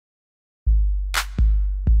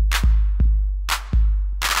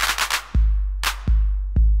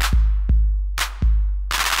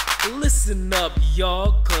listen up,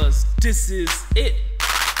 y'all, cause this is it.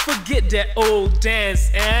 Forget that old dance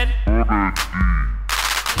and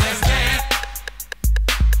let's dance.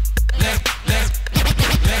 Let's dance.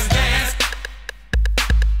 Let's dance.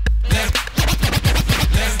 Let's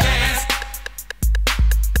dance. Let's dance.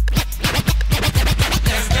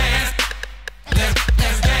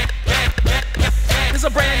 There's a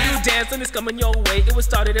brand new dance and it's coming your way. It was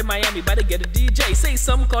started in Miami by the Get a DJ. Say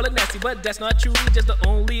some call it nasty, but that's not true. Just the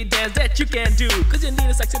only dance that you can do. Cause you need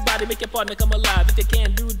a sexy body, make your partner come alive. If you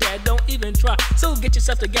can't do that, don't even try. So get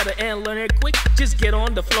yourself together and learn it quick. Just get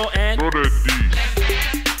on the floor and throw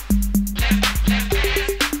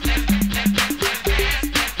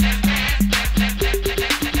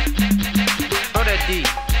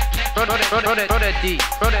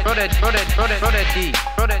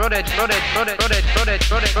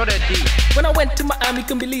that D. When I went to Miami,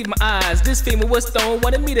 couldn't believe my eyes. This famous stone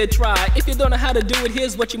wanted me to try. If you don't know how to do it,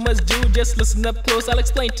 here's what you must do. Just listen up close, I'll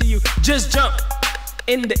explain to you. Just jump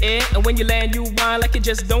in the air, and when you land, you whine like you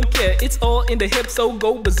just don't care. It's all in the hips, so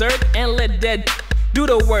go berserk and let that do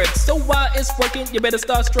the work. So while it's working, you better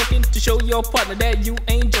start stroking to show your partner that you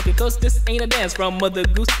ain't joking. Cause this ain't a dance from Mother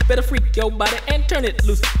Goose. Better freak your body and turn it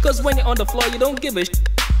loose. Cause when you're on the floor, you don't give a shit.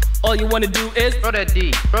 All you wanna do is throw that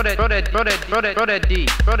D, throw that D, throw that D, throw that D,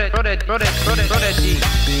 throw that D.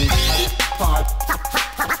 Party,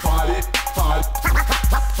 party.